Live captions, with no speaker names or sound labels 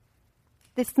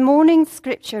This morning's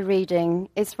scripture reading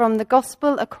is from the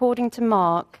Gospel according to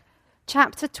Mark,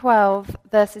 chapter 12,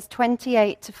 verses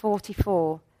 28 to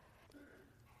 44.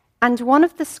 And one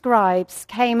of the scribes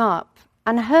came up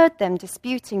and heard them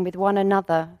disputing with one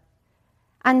another,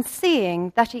 and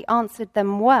seeing that he answered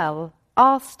them well,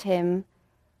 asked him,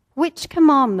 "Which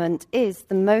commandment is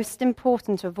the most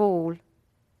important of all?"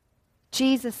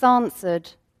 Jesus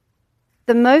answered,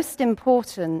 "The most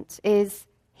important is,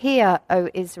 'Hear, O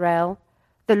Israel,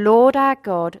 the Lord our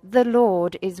God, the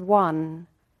Lord is one.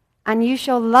 And you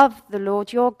shall love the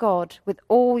Lord your God with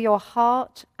all your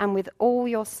heart and with all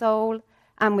your soul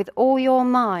and with all your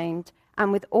mind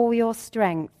and with all your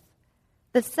strength.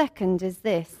 The second is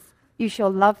this, you shall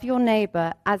love your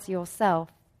neighbor as yourself.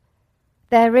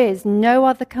 There is no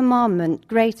other commandment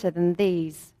greater than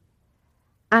these."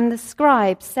 And the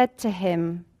scribe said to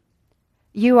him,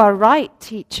 "You are right,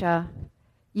 teacher.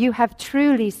 You have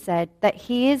truly said that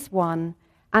he is one,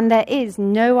 and there is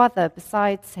no other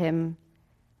besides him.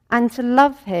 And to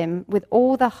love him with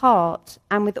all the heart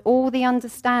and with all the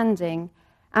understanding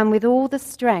and with all the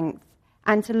strength,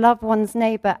 and to love one's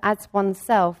neighbor as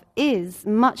oneself is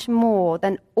much more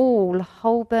than all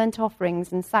whole burnt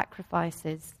offerings and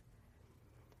sacrifices."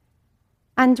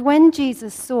 And when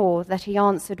Jesus saw that he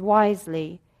answered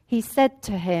wisely, he said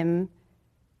to him,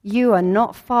 "You are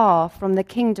not far from the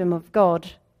kingdom of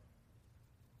God."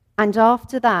 And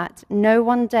after that, no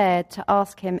one dared to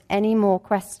ask him any more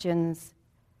questions.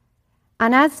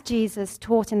 And as Jesus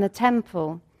taught in the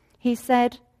temple, he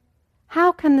said,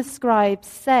 "How can the scribes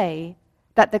say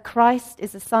that the Christ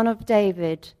is the son of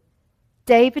David?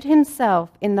 David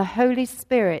himself in the Holy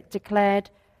Spirit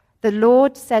declared, 'The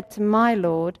Lord said to my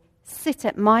Lord, sit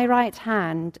at my right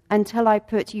hand until I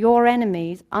put your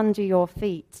enemies under your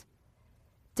feet.'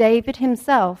 David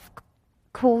himself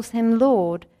calls him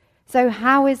Lord. So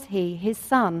how is he his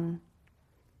son?"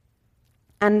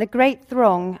 And the great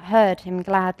throng heard him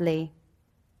gladly.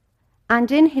 And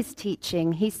in his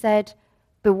teaching he said,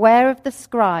 "Beware of the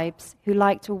scribes who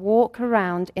like to walk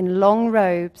around in long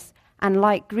robes and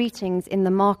like greetings in the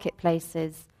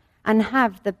marketplaces, and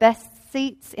have the best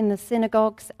seats in the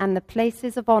synagogues and the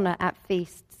places of honor at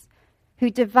feasts, who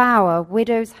devour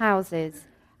widows' houses,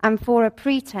 and for a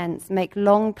pretense make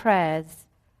long prayers.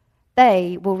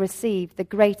 They will receive the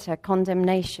greater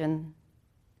condemnation."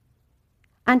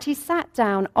 And he sat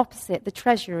down opposite the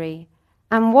treasury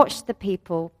and watched the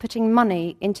people putting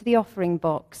money into the offering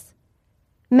box.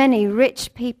 Many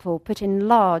rich people put in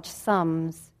large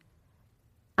sums.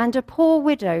 And a poor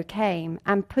widow came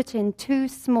and put in 2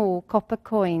 small copper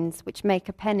coins, which make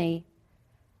a penny.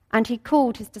 And he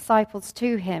called his disciples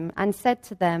to him and said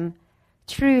to them,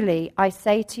 "Truly I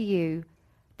say to you,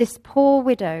 this poor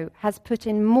widow has put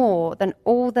in more than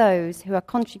all those who are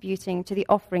contributing to the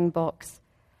offering box.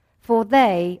 For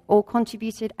they all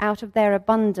contributed out of their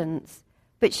abundance,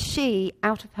 but she,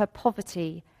 out of her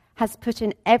poverty, has put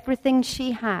in everything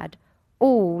she had,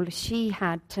 all she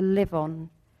had to live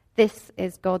on." This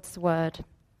is God's word.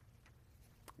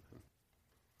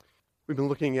 We've been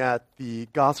looking at the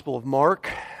Gospel of Mark,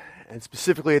 and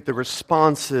specifically at the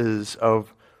responses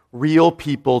of real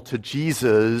people to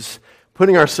Jesus,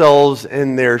 putting ourselves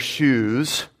in their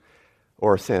shoes,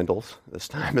 or sandals this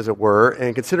time as it were,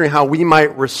 and considering how we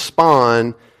might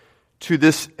respond to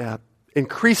this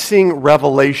increasing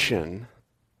revelation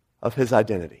of his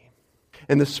identity.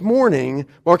 And this morning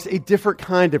marks a different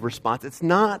kind of response. It's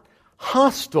not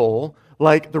hostile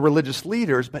like the religious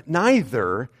leaders, but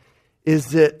neither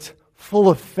is it full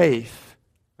of faith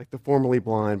like the formerly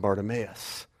blind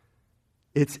Bartimaeus.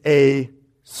 It's a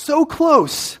so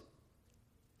close,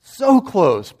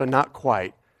 but not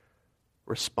quite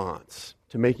response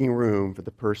to making room for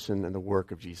the person and the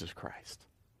work of Jesus Christ.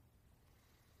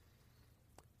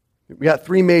 We got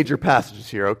 3 major passages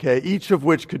here, okay? Each of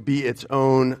which could be its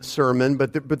own sermon,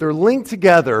 but they're linked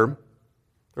together.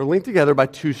 They're linked together by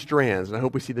 2 strands, and I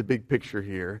hope we see the big picture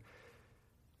here.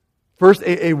 First,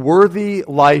 a worthy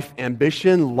life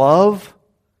ambition, love,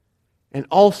 and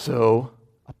also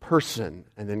a person,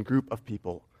 and then group of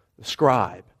people, the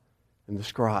scribe and the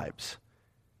scribes.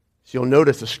 So you'll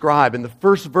notice a scribe in the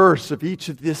first verse of each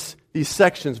of these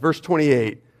sections, verse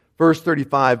 28, verse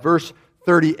 35, verse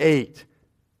 38.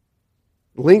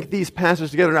 Link these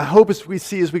passages together, and I hope as we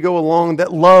see as we go along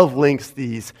that love links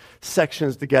these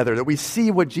sections together, that we see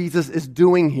what Jesus is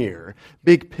doing here,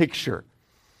 big picture.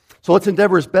 So let's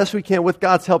endeavor as best we can with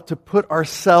God's help to put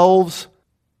ourselves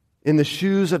in the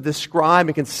shoes of this scribe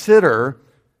and consider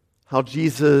how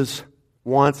Jesus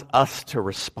wants us to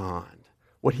respond,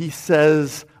 what he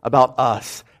says about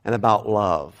us and about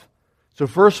love. So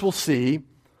first we'll see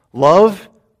love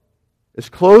is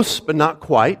close but not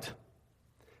quite.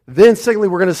 Then, secondly,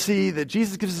 we're going to see that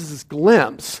Jesus gives us this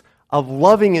glimpse of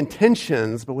loving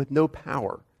intentions but with no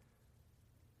power.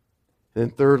 And then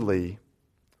thirdly,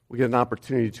 we get an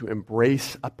opportunity to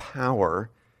embrace a power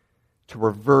to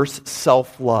reverse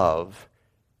self-love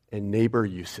and neighbor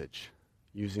usage,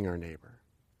 using our neighbor.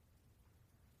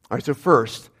 All right, so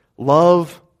first,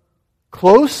 love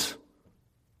close,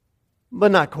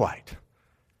 but not quite.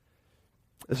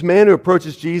 This man who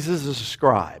approaches Jesus is a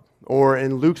scribe, or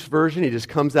in Luke's version, he just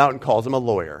comes out and calls him a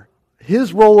lawyer.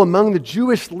 His role among the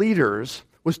Jewish leaders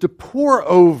was to pore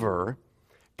over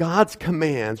God's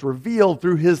commands revealed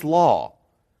through his law.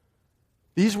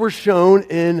 These were shown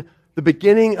in the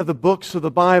beginning of the books of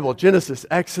the Bible: Genesis,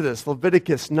 Exodus,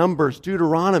 Leviticus, Numbers,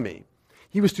 Deuteronomy.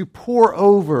 He was to pore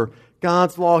over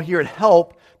God's law here and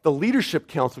help the leadership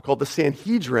council, called the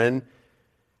Sanhedrin,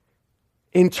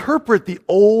 interpret the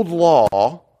old law,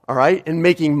 all right, and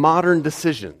making modern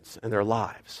decisions in their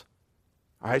lives.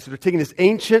 All right, so they're taking this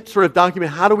ancient sort of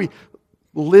document. How do we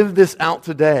live this out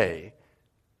today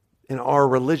in our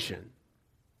religion?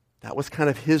 That was kind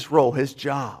of his role, his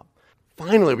job.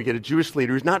 Finally, we get a Jewish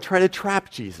leader who's not trying to trap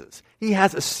Jesus. He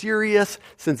has a serious,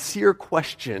 sincere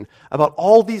question about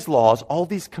all these laws, all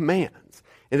these commands.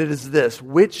 And it is this: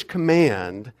 which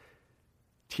command,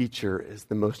 teacher, is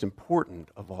the most important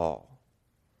of all?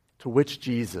 To which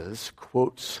Jesus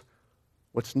quotes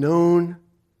what's known,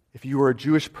 if you were a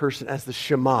Jewish person, as the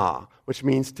Shema, which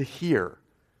means to hear.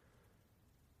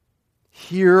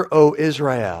 Hear, O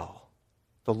Israel,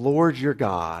 the Lord your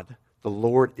God, the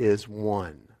Lord is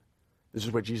one. This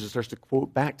is what Jesus starts to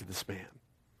quote back to this man.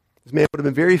 This man would have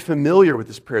been very familiar with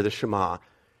this prayer, the Shema.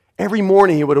 Every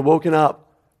morning he would have woken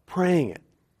up praying it.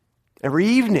 Every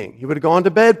evening he would have gone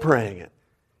to bed praying it.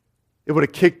 It would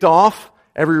have kicked off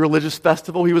every religious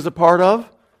festival he was a part of.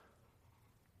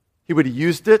 He would have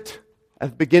used it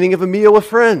at the beginning of a meal with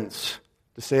friends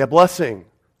to say a blessing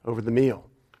over the meal.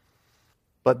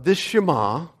 But this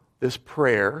Shema, this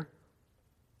prayer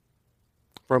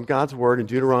from God's Word in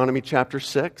Deuteronomy chapter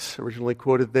 6, originally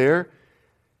quoted there,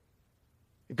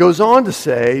 it goes on to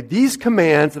say, these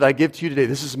commands that I give to you today,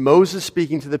 this is Moses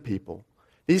speaking to the people,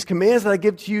 these commands that I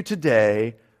give to you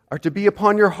today are to be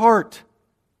upon your heart.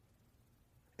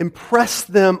 Impress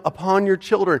them upon your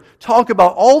children. Talk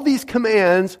about all these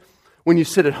commands when you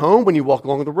sit at home, when you walk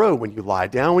along the road, when you lie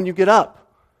down, when you get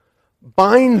up.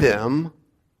 Bind them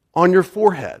on your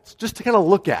foreheads, just to kind of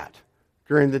look at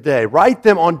during the day. Write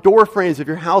them on door frames of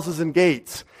your houses and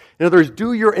gates. In other words,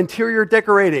 do your interior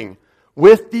decorating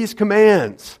with these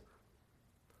commands.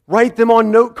 Write them on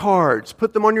note cards.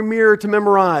 Put them on your mirror to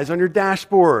memorize, on your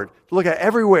dashboard to look at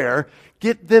everywhere.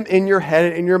 Get them in your head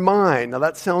and in your mind. Now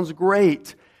that sounds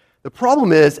great. The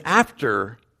problem is,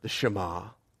 after the Shema,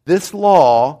 this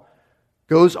law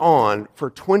goes on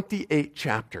for 28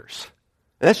 chapters.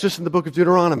 And that's just in the book of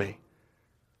Deuteronomy.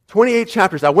 28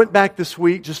 chapters. I went back this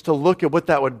week just to look at what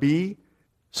that would be,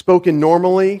 spoken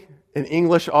normally in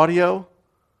English audio.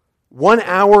 1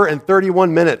 hour and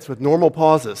 31 minutes with normal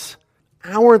pauses.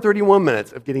 Hour and 31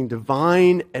 minutes of getting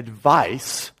divine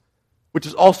advice, which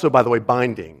is also, by the way,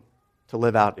 binding to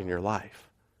live out in your life.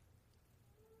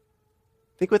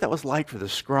 Think what that was like for the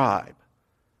scribe.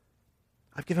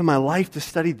 I've given my life to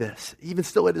study this. Even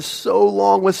still, it is so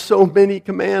long with so many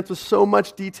commands, with so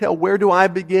much detail. Where do I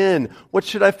begin? What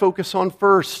should I focus on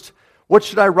first? What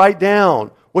should I write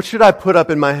down? What should I put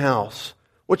up in my house?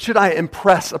 What should I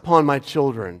impress upon my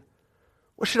children?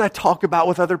 What should I talk about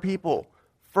with other people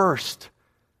first?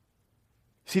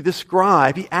 See, the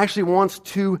scribe, he actually wants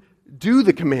to do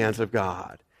the commands of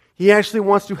God. He actually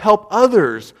wants to help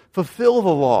others fulfill the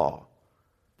law.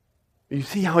 You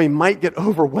see how he might get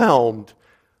overwhelmed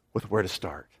with where to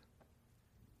start.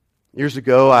 Years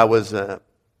ago,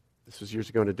 this was years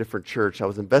ago in a different church, I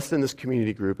was invested in this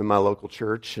community group in my local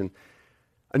church, and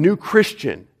a new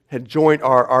Christian had joined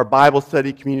our Bible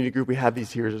study community group. We have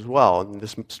these here as well, and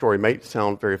this story might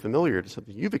sound very familiar to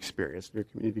something you've experienced in your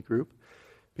community group,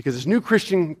 because this new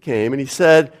Christian came and he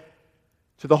said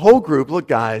to the whole group, look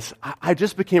guys, I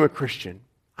just became a Christian.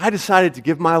 I decided to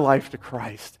give my life to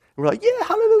Christ. And we're like, yeah,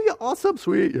 hallelujah, awesome,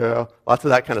 sweet, yeah. Lots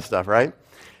of that kind of stuff, right?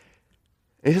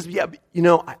 And he says, yeah,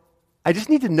 I just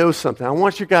need to know something. I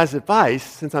want your guys' advice.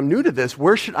 Since I'm new to this,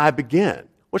 where should I begin?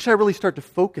 What should I really start to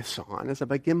focus on as I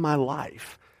begin my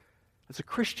life as a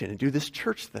Christian and do this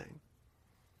church thing?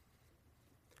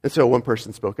 And so one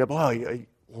person spoke up,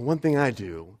 one thing I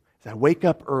do is I wake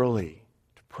up early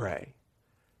to pray.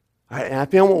 And I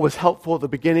found what was helpful at the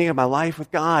beginning of my life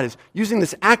with God is using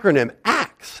this acronym,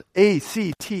 ACTS,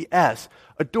 A-C-T-S,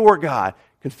 adore God,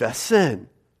 confess sin,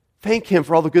 Thank Him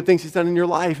for all the good things He's done in your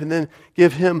life, and then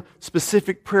give Him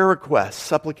specific prayer requests,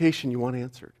 supplication you want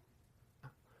answered. So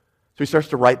he starts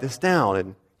to write this down,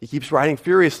 and he keeps writing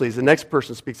furiously as the next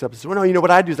person speaks up and says, well, no, you know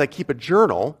what I do is I keep a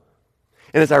journal,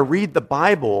 and as I read the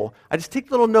Bible, I just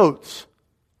take little notes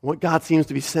on what God seems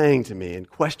to be saying to me and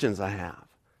questions I have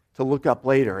to look up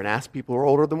later and ask people who are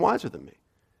older than wiser than me.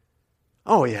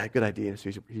 Oh, yeah, good idea.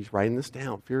 So he's writing this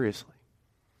down furiously.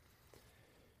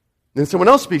 Then someone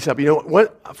else speaks up. You know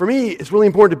what? For me, it's really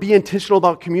important to be intentional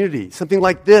about community. Something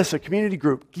like this, a community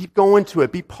group. Keep going to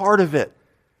it. Be part of it.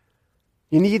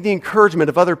 You need the encouragement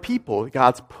of other people that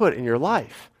God's put in your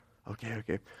life.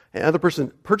 Okay. Another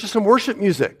person, purchase some worship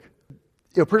music.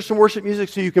 Purchase some worship music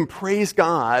so you can praise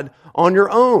God on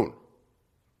your own.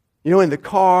 In the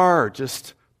car or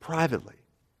just privately.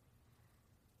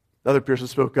 Another person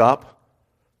spoke up.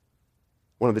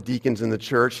 One of the deacons in the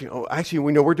church. Actually,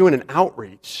 we know we're doing an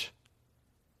outreach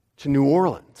to New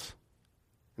Orleans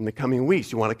in the coming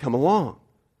weeks. You want to come along?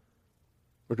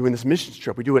 We're doing this missions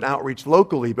trip. We do an outreach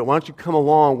locally, but why don't you come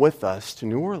along with us to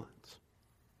New Orleans?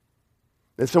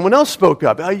 Then someone else spoke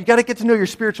up. You got to get to know your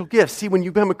spiritual gifts. See, when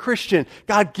you become a Christian,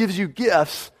 God gives you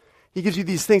gifts. He gives you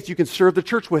these things you can serve the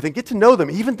church with and get to know them,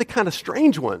 even the kind of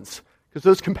strange ones, because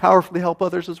those can powerfully help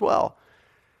others as well.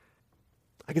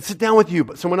 I can sit down with you,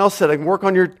 but someone else said I can work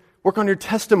on your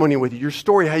testimony with you, your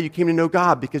story, how you came to know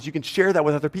God, because you can share that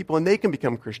with other people and they can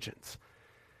become Christians.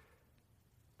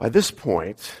 By this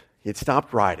point, he had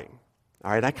stopped writing.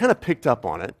 All right, I kind of picked up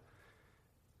on it.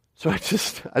 So I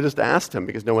just asked him,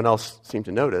 because no one else seemed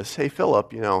to notice, hey,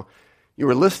 Philip, you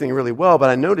were listening really well, but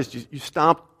I noticed you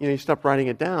stopped writing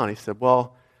it down. He said,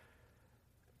 well,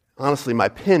 honestly, my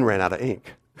pen ran out of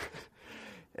ink.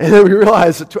 And then we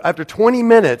realized that after 20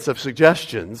 minutes of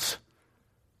suggestions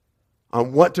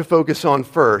on what to focus on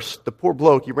first, the poor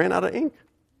bloke, he ran out of ink.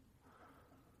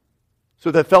 So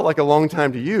that felt like a long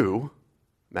time to you.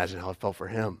 Imagine how it felt for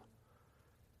him.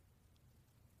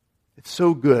 It's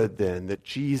so good, then, that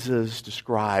Jesus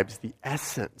describes the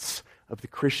essence of the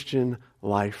Christian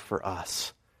life for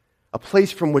us. A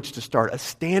place from which to start, a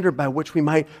standard by which we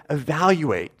might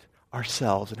evaluate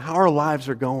ourselves and how our lives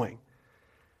are going.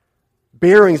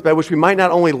 Bearings by which we might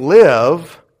not only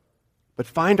live, but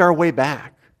find our way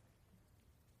back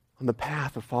on the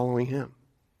path of following Him.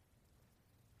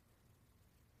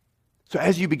 So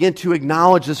as you begin to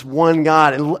acknowledge this one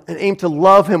God and aim to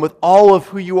love Him with all of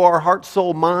who you are, heart,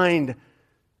 soul, mind,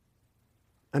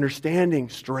 understanding,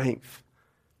 strength,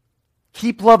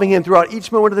 keep loving Him throughout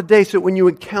each moment of the day so that when you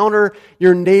encounter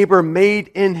your neighbor made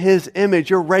in His image,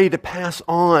 you're ready to pass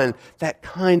on that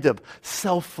kind of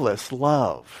selfless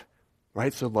love.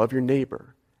 Right? So love your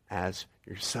neighbor as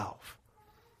yourself.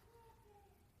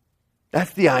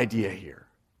 That's the idea here.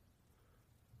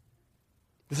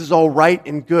 This is all right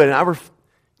and good. And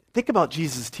think about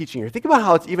Jesus' teaching here. Think about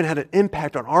how it's even had an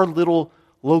impact on our little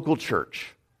local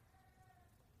church.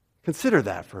 Consider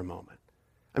that for a moment.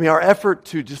 I mean, our effort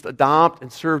to just adopt and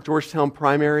serve Georgetown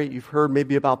Primary, you've heard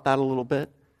maybe about that a little bit.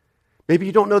 Maybe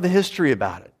you don't know the history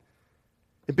about it.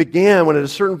 It began when at a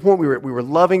certain point we were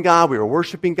loving God, we were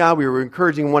worshiping God, we were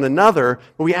encouraging one another,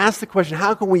 but we asked the question,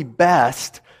 how can we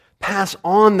best pass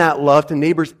on that love to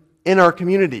neighbors in our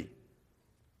community?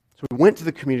 So we went to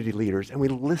the community leaders and we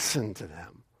listened to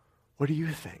them. What do you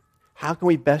think? How can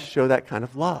we best show that kind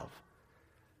of love?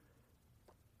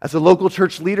 As a local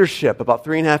church leadership, about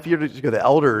 3.5 years ago, the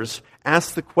elders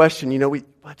asked the question,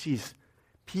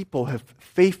 people have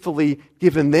faithfully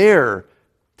given their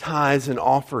tithes and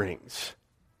offerings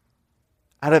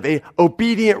out of an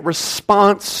obedient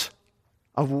response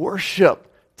of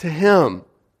worship to Him.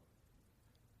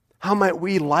 How might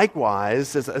we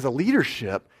likewise, as a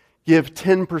leadership, give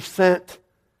 10%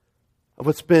 of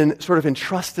what's been sort of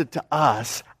entrusted to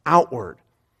us outward,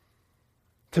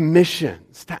 to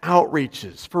missions, to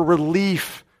outreaches, for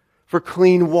relief, for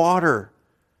clean water,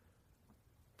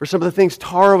 for some of the things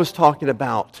Tara was talking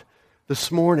about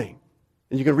this morning.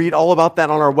 And you can read all about that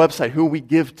on our website, who we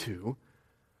give to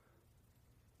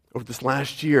over this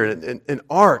last year. And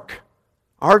ARC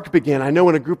began, I know,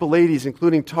 in a group of ladies,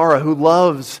 including Tara,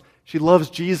 she loves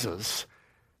Jesus.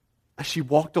 As she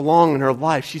walked along in her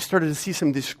life, she started to see some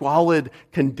of these squalid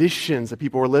conditions that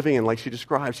people were living in, like she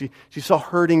described. She saw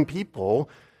hurting people,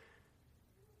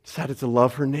 decided to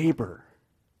love her neighbor.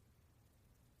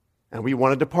 And we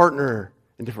wanted to partner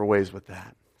in different ways with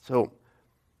that. So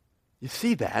you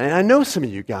see that. And I know some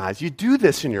of you guys, you do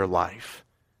this in your life.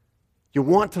 You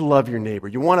want to love your neighbor.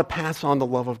 You want to pass on the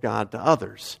love of God to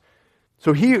others.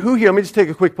 So who here, let me just take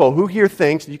a quick poll. Who here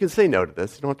thinks, you can say no to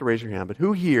this, you don't have to raise your hand, but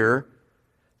who here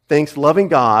thinks loving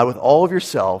God with all of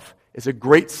yourself is a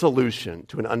great solution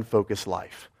to an unfocused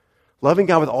life? Loving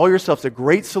God with all yourself is a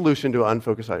great solution to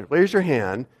unfocused life. Raise your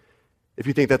hand if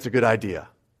you think that's a good idea.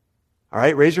 All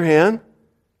right, raise your hand.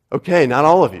 Okay, not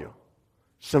all of you.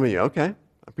 Some of you, okay. I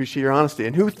appreciate your honesty.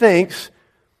 And who thinks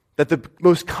that the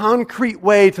most concrete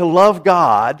way to love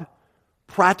God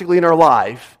practically in our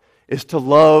life is to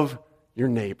love your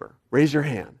neighbor? Raise your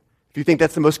hand. If you think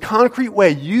that's the most concrete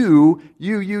way you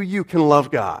can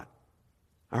love God.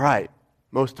 All right,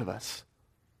 most of us.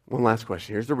 One last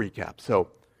question. Here's the recap. So,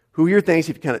 who here thinks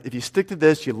if you stick to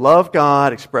this, you love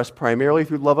God, expressed primarily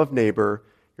through love of neighbor,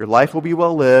 your life will be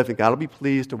well lived, and God will be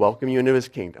pleased to welcome you into his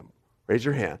kingdom? Raise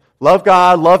your hand. Love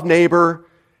God, love neighbor.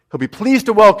 He'll be pleased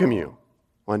to welcome you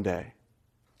one day.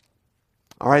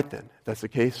 All right then, if that's the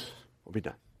case, we'll be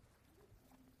done.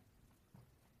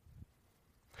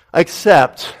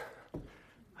 Except,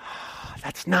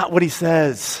 that's not what he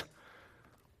says.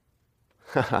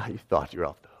 You thought you were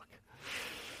off the hook.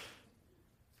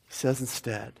 He says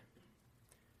instead,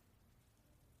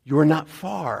 you are not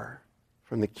far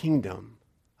from the kingdom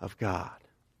of God.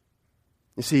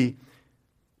 You see,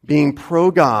 being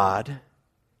pro-God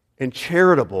and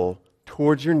charitable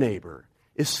towards your neighbor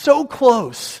is so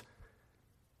close,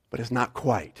 but it's not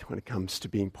quite when it comes to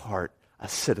being a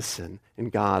citizen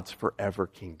in God's forever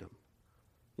kingdom.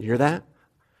 You hear that?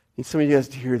 I need some of you guys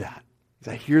to hear that.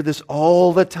 Because I hear this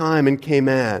all the time in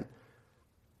Cayman.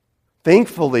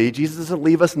 Thankfully, Jesus doesn't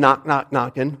leave us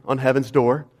knocking on heaven's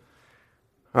door,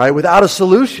 all right, without a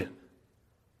solution.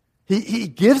 He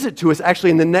gives it to us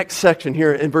actually in the next section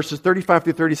here in verses 35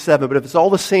 through 37, but if it's all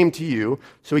the same to you,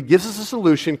 so he gives us a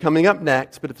solution coming up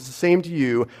next, but if it's the same to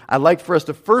you, I'd like for us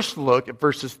to first look at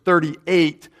verses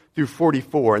 38 through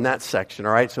 44 in that section,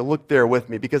 all right? So look there with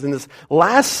me, because in this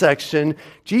last section,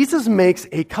 Jesus makes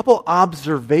a couple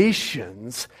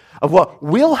observations of what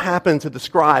will happen to the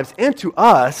scribes and to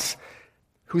us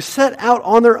who set out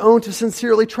on their own to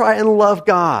sincerely try and love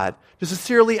God, to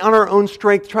sincerely on our own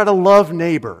strength try to love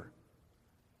neighbor.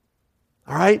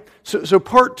 All right? So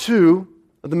part two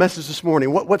of the message this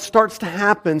morning, what starts to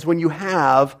happen when you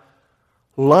have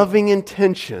loving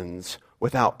intentions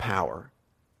without power.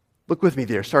 Look with me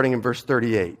there, starting in verse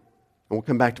 38, and we'll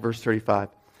come back to verse 35.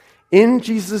 In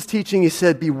Jesus' teaching, he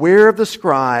said, beware of the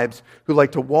scribes who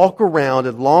like to walk around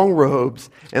in long robes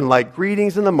and like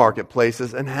greetings in the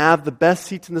marketplaces and have the best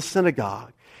seats in the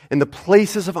synagogue and the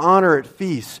places of honor at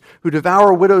feasts, who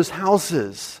devour widows'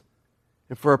 houses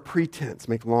and for a pretense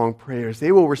make long prayers.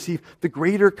 They will receive the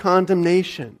greater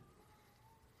condemnation. And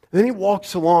then he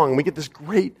walks along, and we get this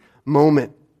great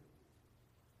moment.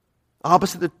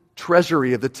 Opposite the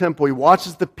treasury of the temple, he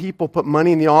watches the people put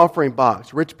money in the offering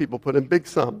box. Rich people put in big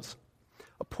sums.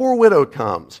 A poor widow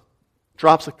comes,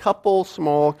 drops a couple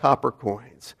small copper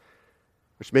coins,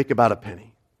 which make about a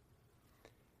penny.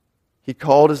 He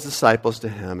called his disciples to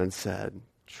him and said,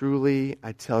 truly,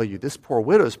 I tell you, this poor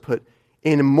widow's put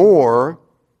in more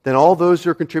than all those who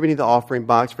are contributing to the offering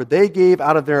box, for they gave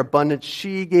out of their abundance,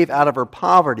 she gave out of her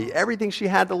poverty, everything she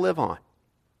had to live on.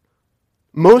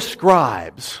 Most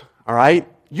scribes, all right,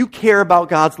 you care about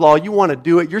God's law, you want to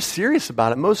do it, you're serious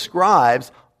about it. Most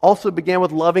scribes also began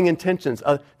with loving intentions.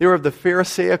 They were of the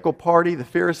Pharisaical party, the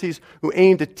Pharisees, who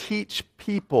aimed to teach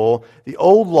people the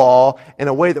old law in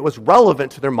a way that was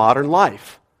relevant to their modern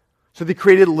life. So they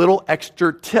created little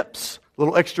extra tips,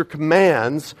 little extra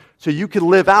commands, so you could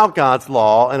live out God's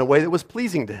law in a way that was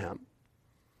pleasing to him.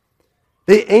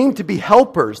 They aimed to be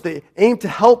helpers. They aimed to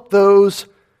help those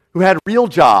who had real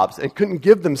jobs and couldn't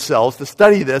give themselves to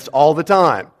study this all the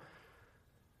time.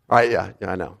 All right, yeah,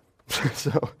 I know.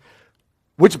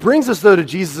 Which brings us, though, to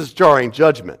Jesus' jarring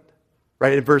judgment,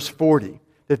 right, in verse 40.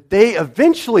 That they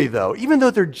eventually, though, even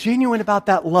though they're genuine about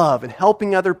that love and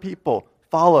helping other people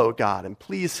follow God and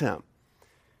please him,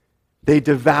 they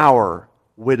devour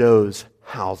widows'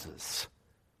 houses.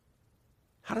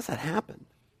 How does that happen?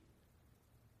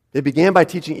 They began by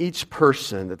teaching each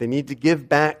person that they need to give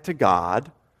back to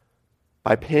God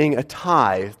by paying a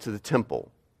tithe to the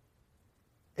temple.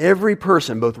 Every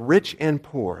person, both rich and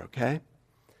poor, okay?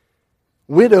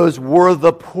 Widows were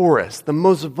the poorest, the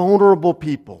most vulnerable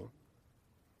people.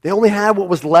 They only had what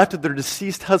was left of their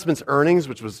deceased husband's earnings,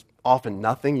 which was often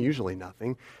nothing, usually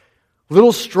nothing.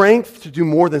 Little strength to do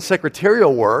more than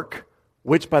secretarial work,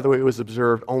 which, by the way, was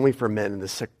observed only for men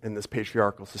in this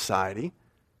patriarchal society.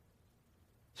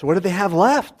 So what did they have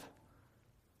left?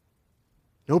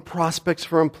 No prospects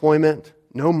for employment,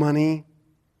 no money.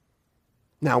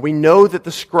 Now, we know that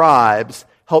the scribes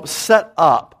helped set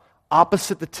up,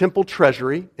 opposite the temple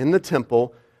treasury, in the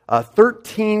temple,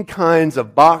 13 kinds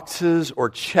of boxes or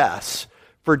chests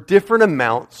for different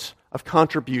amounts of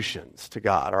contributions to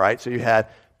God, all right? So you had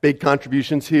big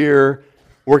contributions here,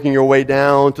 working your way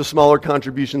down to smaller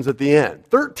contributions at the end.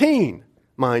 13,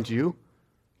 mind you.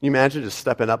 Can you imagine just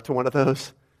stepping up to one of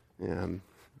those? Yeah, I'm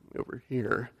over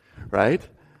here, right?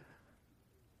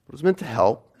 It was meant to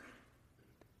help.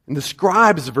 And the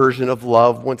scribe's version of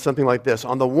love went something like this.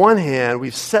 On the one hand,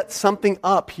 we've set something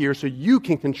up here so you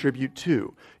can contribute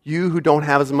too. You who don't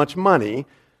have as much money.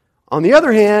 On the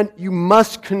other hand, you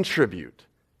must contribute,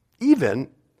 even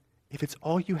if it's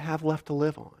all you have left to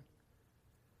live on.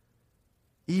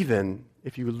 Even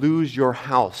if you lose your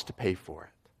house to pay for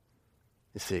it.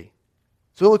 You see?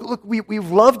 So look,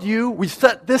 we've loved you. We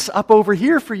set this up over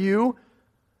here for you.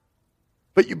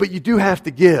 But you do have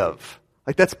to give.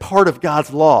 Like, that's part of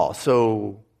God's law.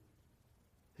 So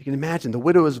you can imagine the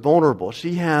widow is vulnerable. All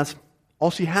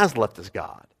she has left is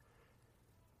God.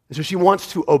 And so she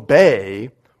wants to obey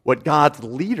what God's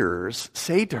leaders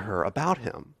say to her about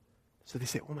him. So they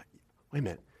say, oh my, wait a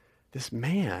minute, this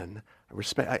man,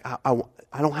 I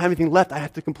don't have anything left. I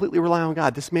have to completely rely on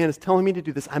God. This man is telling me to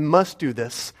do this. I must do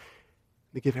this.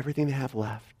 They give everything they have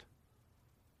left,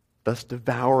 thus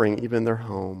devouring even their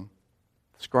home.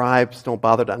 Scribes don't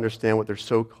bother to understand what their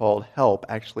so-called help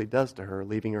actually does to her,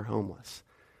 leaving her homeless.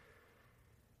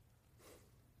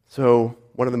 So,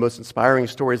 one of the most inspiring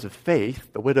stories of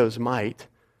faith, the widow's mite,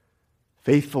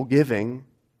 faithful giving,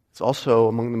 is also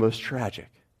among the most tragic,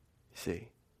 you see.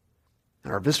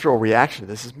 And our visceral reaction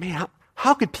to this is, man,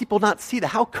 how could people not see that?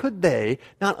 How could they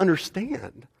not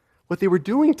understand what they were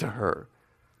doing to her?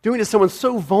 Doing to someone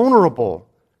so vulnerable,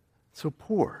 so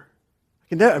poor. I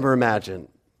can never imagine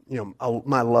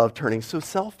my love turning so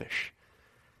selfish.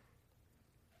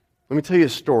 Let me tell you a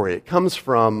story. It comes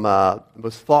from the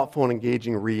most thoughtful and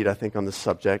engaging read, I think, on this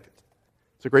subject.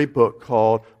 It's a great book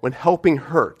called When Helping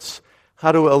Hurts,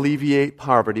 How to Alleviate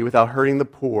Poverty Without Hurting the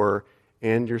Poor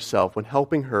and Yourself. When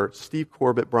Helping Hurts, Steve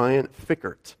Corbett, Brian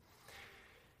Fickert.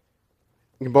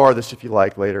 You can borrow this if you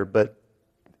like later, but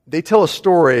they tell a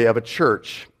story of a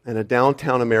church in a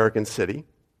downtown American city,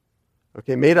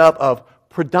 made up of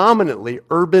predominantly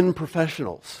urban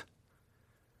professionals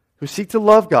who seek to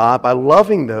love God by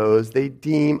loving those they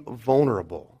deem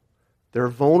vulnerable. They're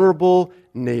vulnerable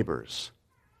neighbors.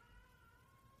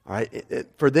 All right?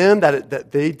 For them,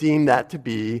 that they deem that to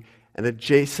be an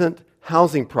adjacent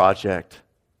housing project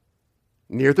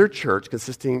near their church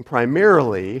consisting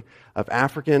primarily of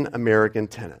African American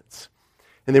tenants.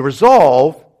 And they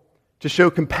resolve to show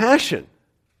compassion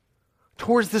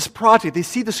towards this project. They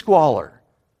see the squalor.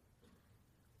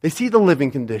 They see the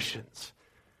living conditions.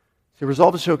 They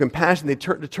resolve to show compassion. They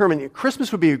determine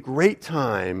Christmas would be a great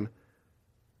time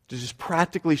to just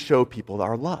practically show people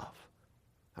our love.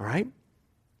 All right?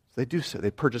 So they do so. They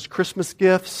purchase Christmas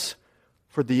gifts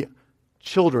for the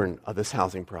children of this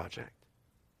housing project.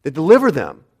 They deliver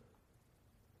them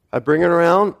by bringing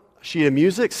around a sheet of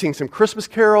music, sing some Christmas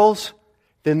carols,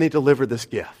 then they deliver this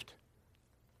gift.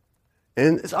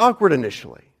 And it's awkward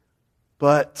initially,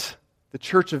 but the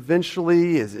church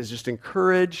eventually is just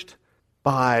encouraged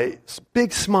by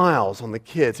big smiles on the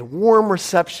kids and warm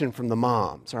reception from the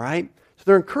moms, all right? So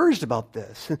they're encouraged about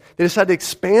this. They decide to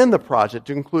expand the project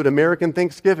to include American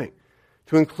Thanksgiving,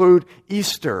 to include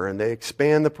Easter, and they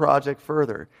expand the project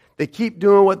further. They keep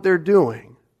doing what they're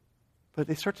doing, but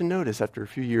they start to notice after a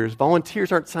few years,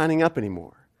 volunteers aren't signing up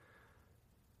anymore.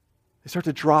 They start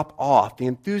to drop off. The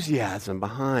enthusiasm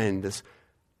behind this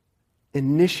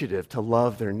initiative to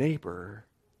love their neighbor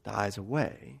dies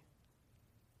away.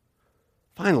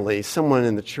 Finally, someone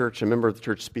in the church, a member of the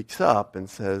church, speaks up and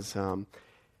says,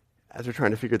 as they're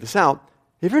trying to figure this out,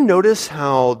 have you ever noticed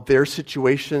how their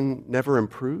situation never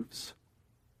improves?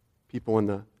 People in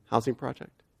the housing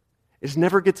project. It just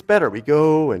never gets better. We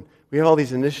go and we have all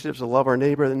these initiatives to love our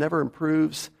neighbor that never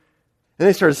improves. And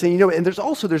they started saying, and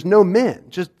there's no men.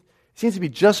 It seems to be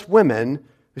just women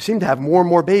who seem to have more and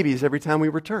more babies every time we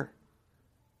return.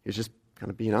 He's just kind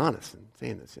of being honest and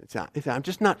saying this. I'm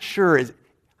just not sure.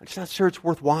 I'm just not sure it's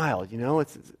worthwhile.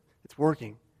 It's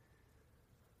working.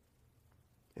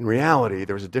 In reality,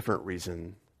 there was a different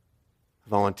reason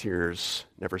volunteers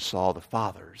never saw the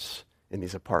fathers in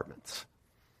these apartments.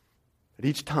 But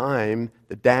each time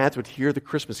the dads would hear the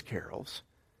Christmas carols,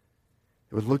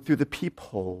 they would look through the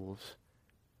peepholes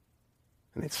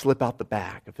and they'd slip out the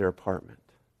back of their apartment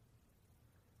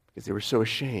because they were so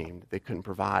ashamed they couldn't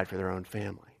provide for their own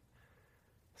family.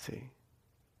 See?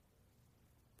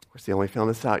 Of course, they only found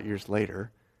this out years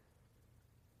later.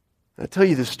 And I tell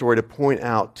you this story to point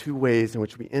out two ways in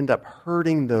which we end up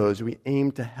hurting those we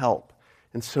aim to help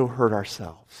and so hurt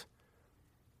ourselves.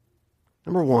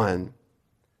 Number one,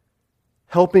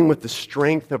 helping with the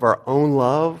strength of our own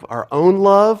love. Our own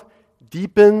love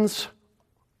deepens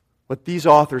what these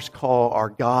authors call our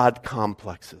God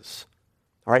complexes.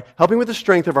 All right? Helping with the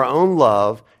strength of our own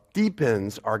love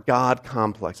deepens our God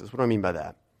complexes. What do I mean by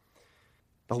that?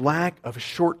 The lack of a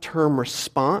short-term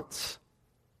response,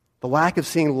 the lack of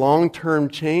seeing long-term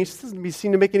change, doesn't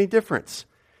seem to make any difference.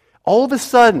 All of a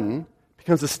sudden,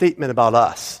 becomes a statement about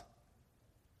us.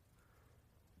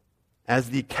 As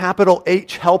the capital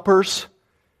H helpers,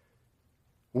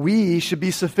 we should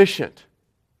be sufficient.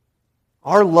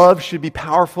 Our love should be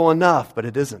powerful enough, but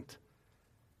it isn't.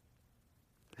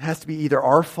 It has to be either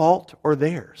our fault or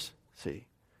theirs, see?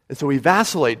 And so we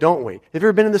vacillate, don't we? Have you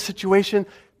ever been in this situation?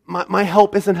 My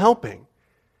help isn't helping.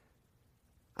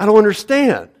 I don't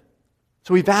understand.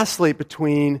 So we vacillate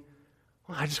between,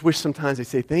 well, I just wish sometimes they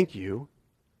say thank you.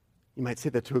 You might say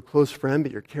that to a close friend,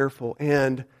 but you're careful.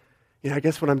 And, I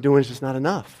guess what I'm doing is just not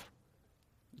enough.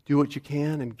 Do what you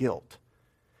can, and guilt.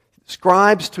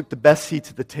 Scribes took the best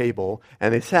seats at the table,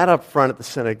 and they sat up front at the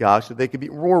synagogue so they could be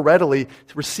more readily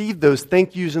to receive those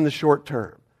thank yous in the short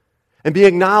term and be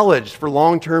acknowledged for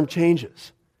long-term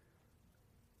changes.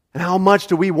 And how much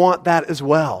do we want that as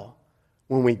well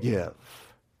when we give?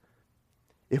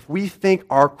 If we think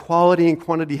our quality and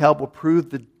quantity help will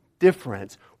prove the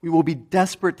difference, we will be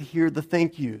desperate to hear the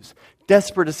thank yous,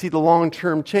 desperate to see the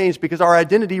long-term change because our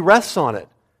identity rests on it.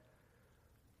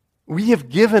 We have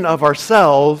given of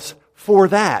ourselves for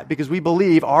that because we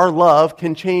believe our love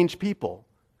can change people.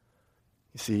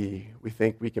 You see, we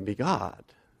think we can be God.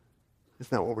 Isn't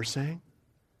that what we're saying?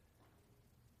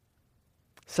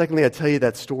 Secondly, I tell you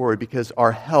that story because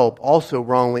our help also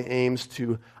wrongly aims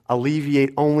to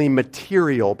alleviate only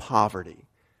material poverty.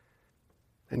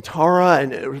 And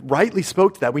Tara rightly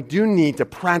spoke to that. We do need to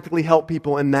practically help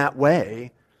people in that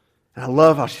way. And I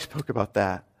love how she spoke about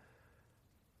that.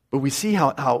 But we see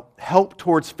how help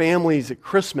towards families at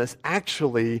Christmas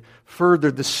actually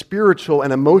furthered the spiritual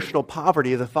and emotional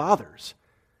poverty of the fathers.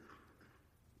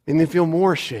 And they feel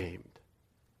more ashamed,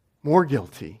 more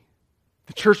guilty.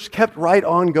 The church kept right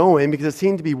on going because it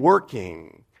seemed to be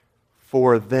working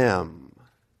for them.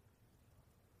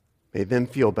 Made them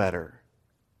feel better.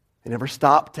 They never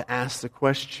stopped to ask the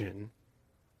question.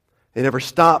 They never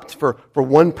stopped for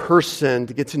one person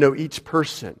to get to know each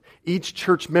person, each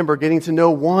church member getting to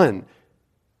know one,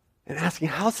 and asking,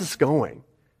 how's this going?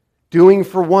 Doing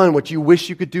for one what you wish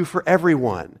you could do for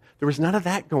everyone. There was none of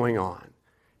that going on.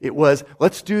 It was,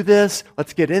 let's do this,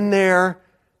 let's get in there,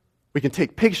 we can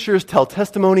take pictures, tell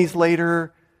testimonies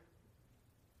later.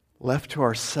 Left to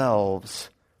ourselves,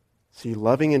 see,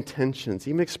 loving intentions,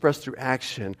 even expressed through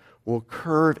action, will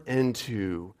curve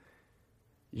into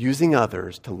using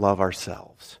others to love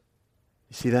ourselves.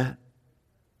 You see that?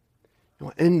 It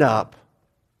will end up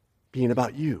being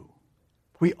about you.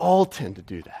 We all tend to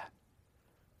do that.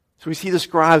 So we see the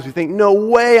scribes, we think, no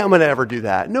way I'm going to ever do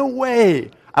that. No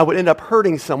way I would end up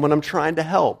hurting someone I'm trying to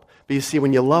help. But you see,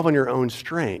 when you love on your own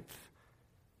strength,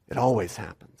 it always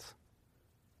happens.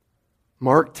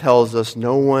 Mark tells us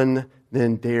no one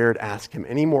then dared ask him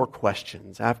any more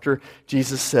questions. After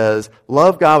Jesus says,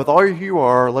 love God with all who you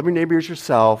are, love your neighbor as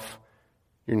yourself,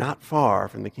 you're not far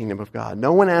from the kingdom of God.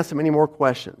 No one asked him any more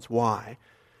questions. Why?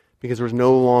 Because there was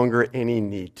no longer any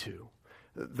need to.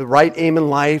 The right aim in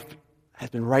life has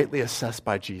been rightly assessed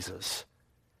by Jesus.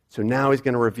 So now he's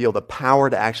going to reveal the power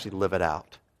to actually live it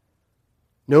out.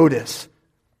 Notice,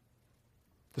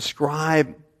 the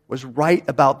scribe was right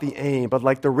about the aim, but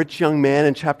like the rich young man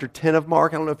in chapter 10 of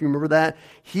Mark, I don't know if you remember that,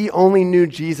 he only knew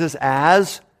Jesus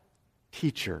as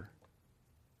teacher,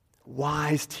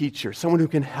 wise teacher, someone who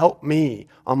can help me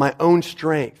on my own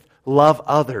strength, love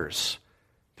others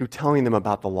through telling them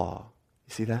about the law.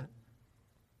 You see that?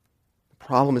 The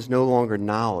problem is no longer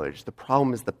knowledge. The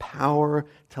problem is the power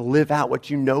to live out what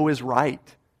you know is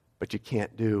right, but you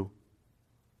can't do.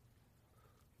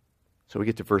 So we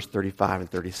get to verse 35 and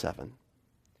 37.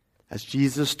 As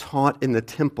Jesus taught in the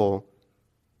temple,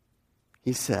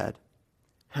 he said,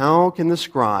 how can the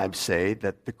scribes say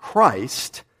that the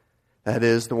Christ, that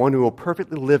is, the one who will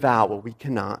perfectly live out what we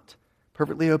cannot,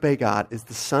 perfectly obey God, is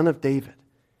the son of David?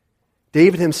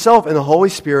 David himself in the Holy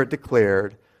Spirit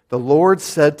declared, the Lord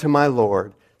said to my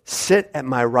Lord, sit at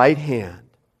my right hand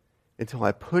until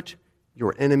I put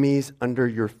your enemies under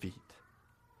your feet.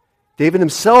 David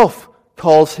himself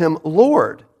calls him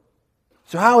Lord.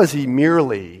 So how is he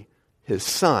merely his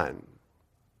son,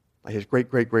 like his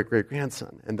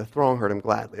great-great-great-great-grandson? And the throng heard him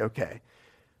gladly. Okay.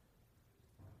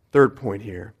 Third point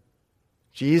here.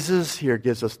 Jesus here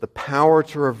gives us the power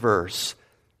to reverse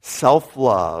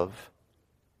self-love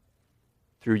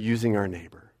through using our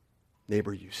neighbor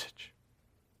usage.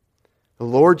 The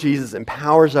Lord Jesus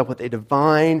empowers us with a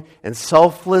divine and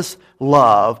selfless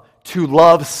love to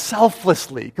love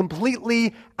selflessly,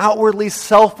 completely, outwardly,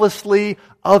 selflessly,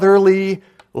 otherly,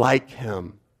 like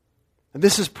him. And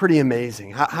this is pretty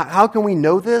amazing. How can we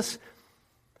know this?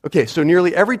 Okay, so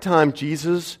nearly every time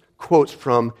Jesus quotes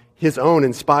from his own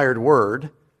inspired word,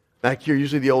 back here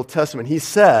usually the Old Testament, he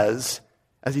says,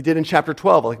 as he did in chapter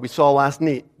 12, like we saw last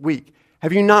week,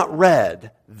 have you not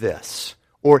read this?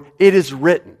 Or it is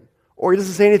written. Or he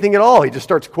doesn't say anything at all. He just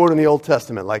starts quoting the Old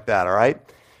Testament like that, all right?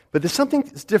 But there's something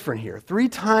that's different here. 3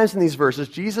 times in these verses,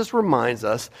 Jesus reminds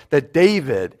us that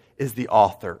David is the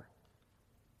author.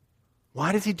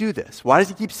 Why does he do this? Why does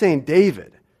he keep saying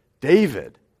David?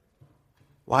 David.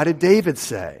 Why did David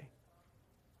say?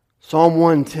 Psalm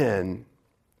 110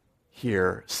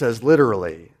 here says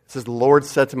literally, it says, the Lord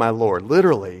said to my Lord.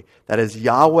 Literally, that is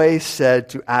Yahweh said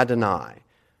to Adonai.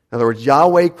 In other words,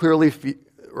 Yahweh clearly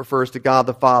refers to God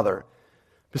the Father.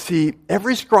 But see,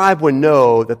 every scribe would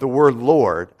know that the word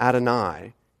Lord,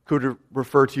 Adonai, could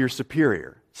refer to your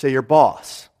superior. Say your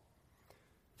boss.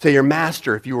 Say your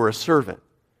master if you were a servant.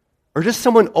 Or just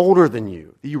someone older than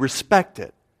you, that you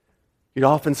respected. You'd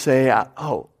often say,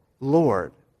 oh,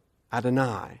 Lord,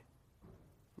 Adonai.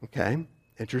 Okay,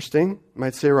 interesting. You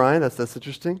might say, Ryan, that's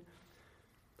interesting.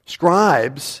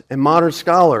 Scribes and modern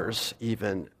scholars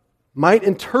even might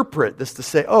interpret this to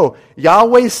say, oh,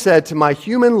 Yahweh said to my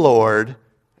human Lord,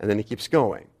 and then he keeps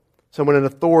going. Someone in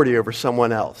authority over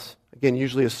someone else. Again,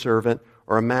 usually a servant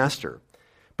or a master.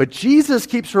 But Jesus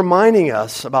keeps reminding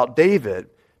us about David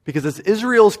because as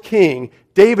Israel's king,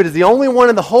 David is the only one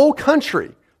in the whole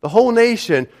country, the whole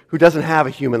nation, who doesn't have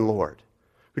a human Lord,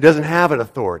 who doesn't have an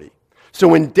authority. So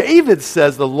when David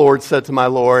says, the Lord said to my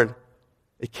Lord,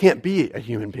 it can't be a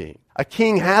human being. A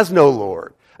king has no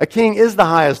Lord. A king is the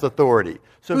highest authority.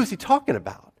 So who's he talking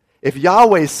about? If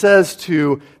Yahweh says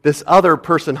to this other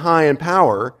person high in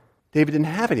power, David didn't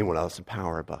have anyone else in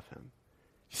power above him.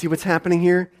 You see what's happening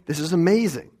here? This is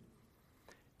amazing.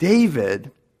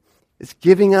 David is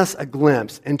giving us a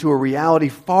glimpse into a reality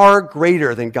far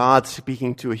greater than God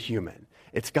speaking to a human.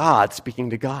 It's God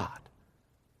speaking to God.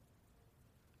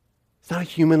 It's not a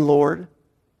human Lord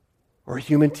or a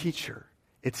human teacher.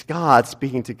 It's God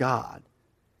speaking to God.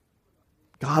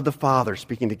 God the Father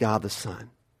speaking to God the Son.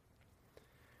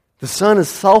 The Son has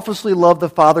selflessly loved the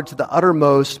Father to the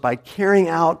uttermost by carrying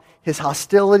out his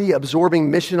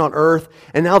hostility-absorbing mission on earth.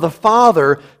 And now the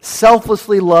Father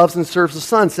selflessly loves and serves the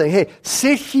Son, saying, hey,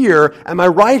 sit here at my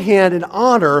right hand in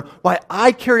honor while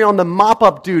I carry on the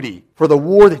mop-up duty for the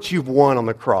war that you've won on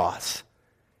the cross.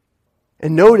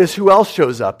 And notice who else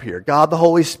shows up here. God the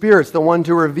Holy Spirit's the one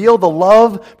to reveal the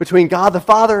love between God the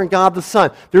Father and God the Son.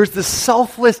 There's this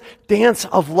selfless dance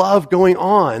of love going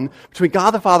on between God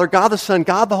the Father, God the Son,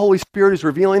 God the Holy Spirit is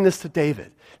revealing this to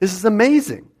David. This is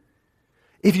amazing.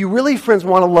 If you really, friends,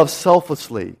 want to love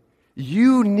selflessly,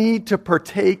 you need to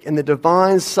partake in the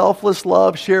divine selfless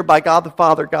love shared by God the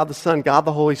Father, God the Son, God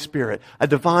the Holy Spirit. A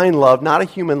divine love, not a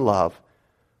human love.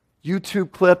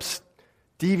 YouTube clips,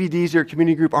 DVDs, your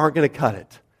community group aren't going to cut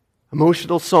it.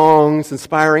 Emotional songs,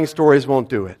 inspiring stories won't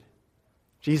do it.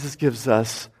 Jesus gives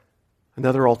us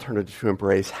another alternative to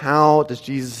embrace. How does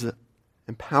Jesus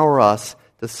empower us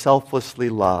to selflessly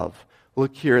love?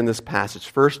 Look here in this passage.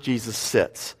 First, Jesus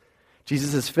sits.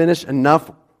 Jesus has finished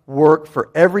enough work for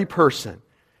every person,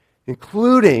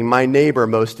 including my neighbor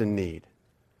most in need.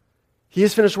 He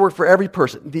has finished work for every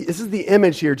person. This is the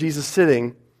image here, Jesus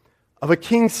sitting, of a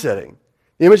king sitting.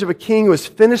 The image of a king who has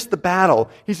finished the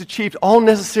battle. He's achieved all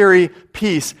necessary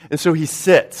peace, and so he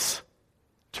sits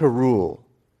to rule.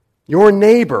 Your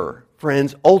neighbor,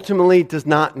 friends, ultimately does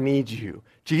not need you.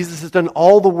 Jesus has done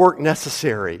all the work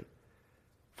necessary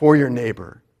for your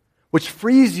neighbor, which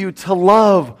frees you to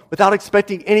love without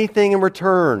expecting anything in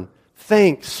return.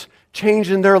 Thanks, change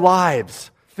in their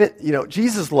lives.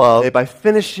 Jesus loved by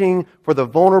finishing for the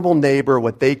vulnerable neighbor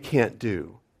what they can't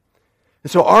do. And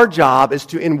so our job is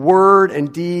to, in word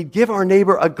and deed, give our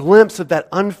neighbor a glimpse of that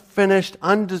finished,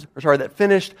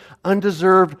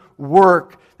 undeserved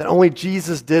work that only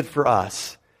Jesus did for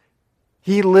us.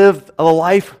 He lived a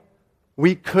life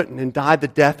we couldn't and died the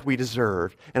death we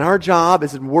deserved. And our job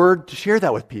is in word to share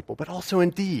that with people, but also in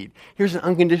deed. Here's an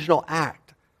unconditional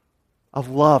act of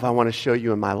love I want to show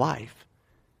you in my life.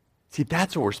 See,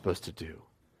 that's what we're supposed to do.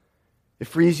 It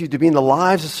frees you to be in the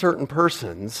lives of certain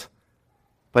persons,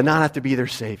 but not have to be their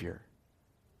Savior.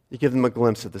 You give them a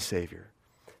glimpse of the Savior.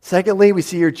 Secondly, we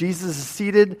see here Jesus is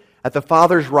seated at the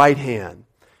Father's right hand.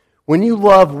 When you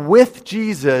love with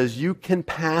Jesus, you can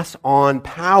pass on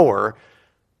power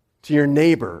to your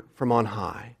neighbor from on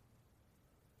high.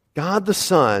 God the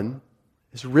Son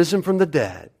is risen from the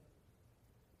dead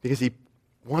because he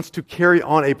wants to carry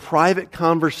on a private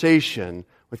conversation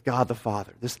with God the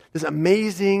Father. This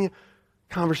amazing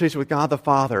conversation with God the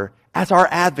Father as our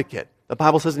advocate. The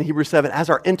Bible says in Hebrews 7, as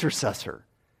our intercessor.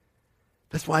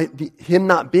 That's why him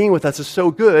not being with us is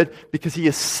so good, because he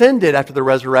ascended after the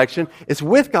resurrection, is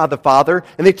with God the Father,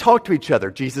 and they talk to each other.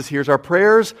 Jesus hears our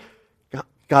prayers.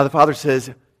 God the Father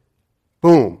says,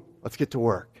 boom, let's get to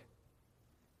work.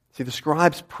 See, the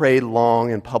scribes prayed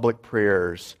long in public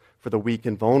prayers for the weak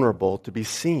and vulnerable to be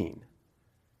seen,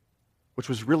 which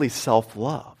was really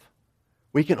self-love.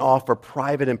 We can offer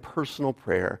private and personal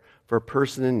prayer for a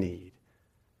person in need,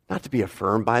 not to be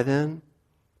affirmed by them,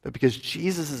 but because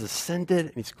Jesus has ascended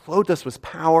and he's clothed us with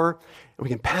power, and we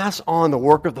can pass on the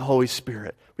work of the Holy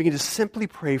Spirit. We can just simply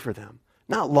pray for them.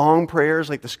 Not long prayers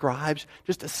like the scribes,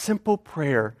 just a simple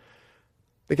prayer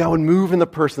that God would move in the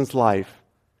person's life,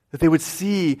 that they would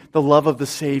see the love of the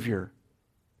Savior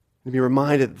and be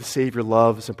reminded that the Savior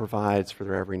loves and provides for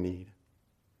their every need.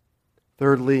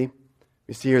 Thirdly,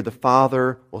 we see here the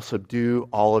Father will subdue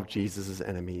all of Jesus'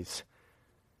 enemies.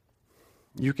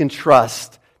 You can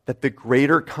trust that the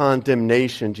greater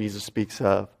condemnation Jesus speaks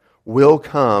of will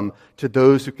come to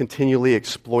those who continually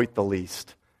exploit the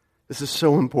least. This is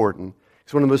so important.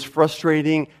 It's one of the most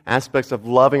frustrating aspects of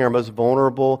loving our most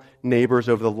vulnerable neighbors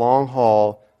over the long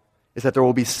haul is that there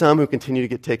will be some who continue to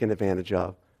get taken advantage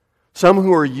of. Some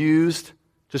who are used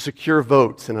to secure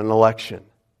votes in an election.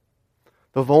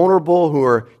 The vulnerable who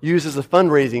are used as a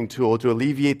fundraising tool to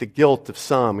alleviate the guilt of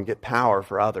some and get power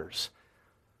for others.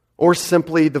 Or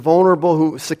simply the vulnerable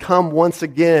who succumb once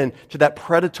again to that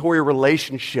predatory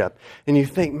relationship. And you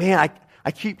think, man,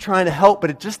 I keep trying to help,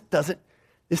 but it just doesn't,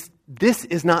 this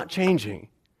is not changing.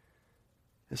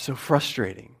 It's so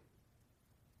frustrating.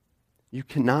 You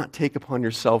cannot take upon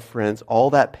yourself, friends,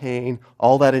 all that pain,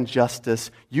 all that injustice.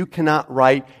 You cannot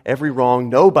right every wrong.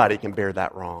 Nobody can bear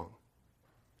that wrong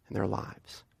in their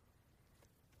lives.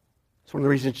 It's one of the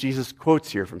reasons Jesus quotes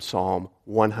here from Psalm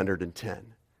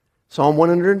 110. Psalm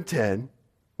 110,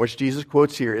 which Jesus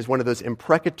quotes here, is one of those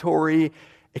imprecatory,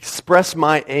 express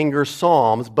my anger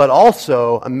psalms, but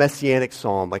also a messianic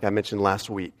psalm, like I mentioned last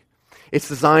week. It's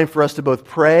designed for us to both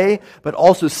pray, but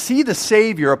also see the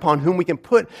Savior upon whom we can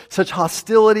put such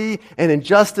hostility and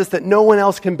injustice that no one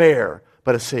else can bear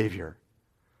but a Savior.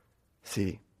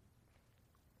 See?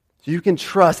 So you can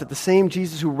trust that the same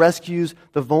Jesus who rescues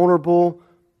the vulnerable,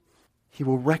 he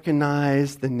will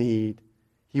recognize the need.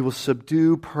 He will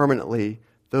subdue permanently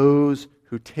those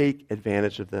who take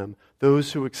advantage of them,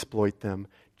 those who exploit them.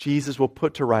 Jesus will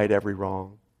put to right every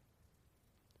wrong.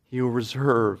 He will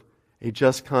reserve a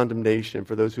just condemnation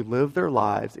for those who live their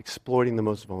lives exploiting the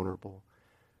most vulnerable,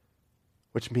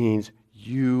 which means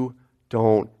you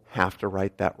don't have to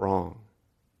right that wrong.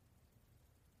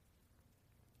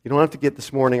 You don't have to get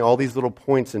this morning all these little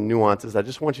points and nuances. I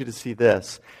just want you to see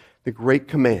this. The great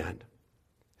command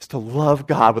is to love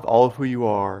God with all of who you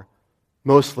are,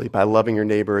 mostly by loving your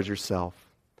neighbor as yourself.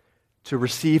 To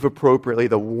receive appropriately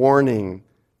the warning,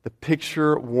 the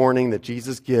picture warning that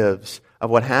Jesus gives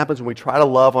of what happens when we try to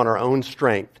love on our own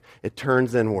strength. It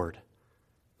turns inward.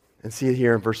 And see it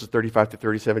here in verses 35 to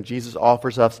 37. Jesus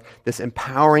offers us this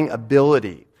empowering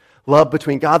ability, love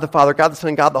between God the Father, God the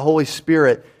Son, God the Holy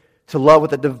Spirit, to love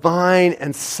with a divine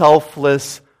and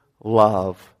selfless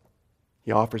love.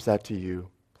 He offers that to you.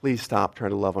 Please stop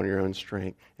trying to love on your own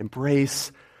strength.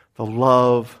 Embrace the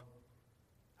love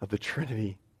of the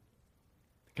Trinity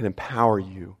that can empower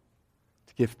you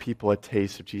to give people a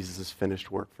taste of Jesus'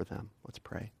 finished work for them. Let's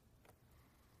pray.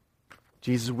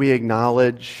 Jesus, we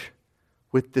acknowledge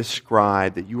with this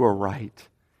scribe that you are right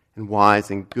and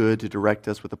wise and good to direct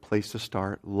us with a place to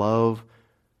start.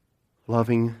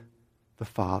 Loving the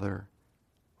Father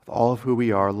with all of who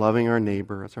we are, loving our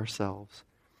neighbor as ourselves.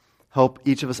 Help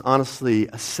each of us honestly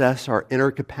assess our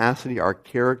inner capacity, our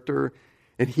character,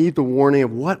 and heed the warning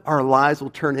of what our lives will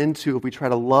turn into if we try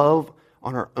to love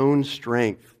on our own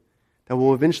strength, that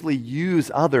will eventually use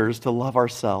others to love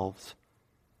ourselves.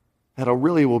 That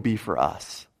really will be for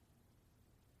us.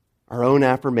 Our own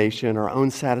affirmation, our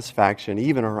own satisfaction,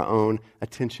 even our own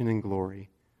attention and glory.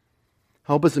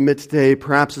 Help us admit today,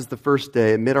 perhaps as the first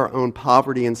day, admit our own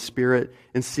poverty in spirit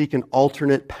and seek an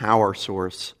alternate power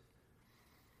source.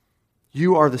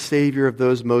 You are the Savior of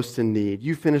those most in need.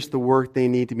 You finished the work they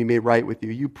need to be made right with you.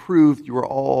 You proved you are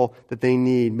all that they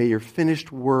need. May your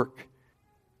finished work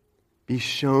be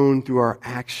shown through our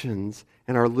actions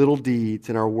and our little deeds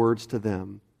and our words to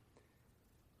them.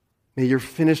 May your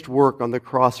finished work on the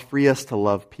cross free us to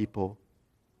love people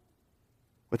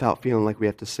without feeling like we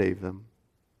have to save them.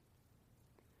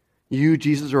 You,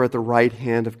 Jesus, are at the right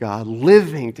hand of God,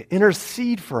 living to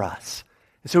intercede for us.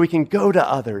 And so we can go to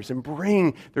others and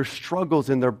bring their struggles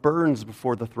and their burdens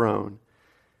before the throne.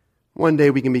 One day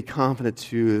we can be confident,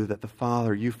 too, that the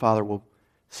Father, you, Father, will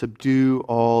subdue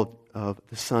all of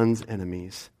the Son's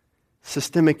enemies.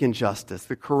 Systemic injustice,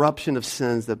 the corruption of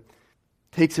sins that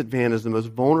takes advantage of the most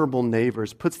vulnerable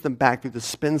neighbors, puts them back through the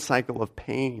spin cycle of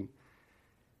pain.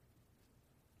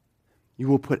 You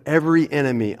will put every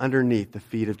enemy underneath the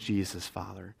feet of Jesus,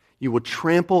 Father. You will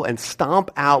trample and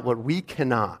stomp out what we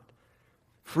cannot.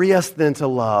 Free us then to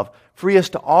love. Free us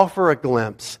to offer a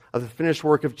glimpse of the finished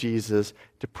work of Jesus,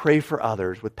 to pray for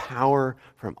others with power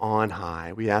from on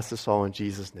high. We ask this all in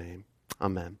Jesus' name.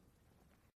 Amen.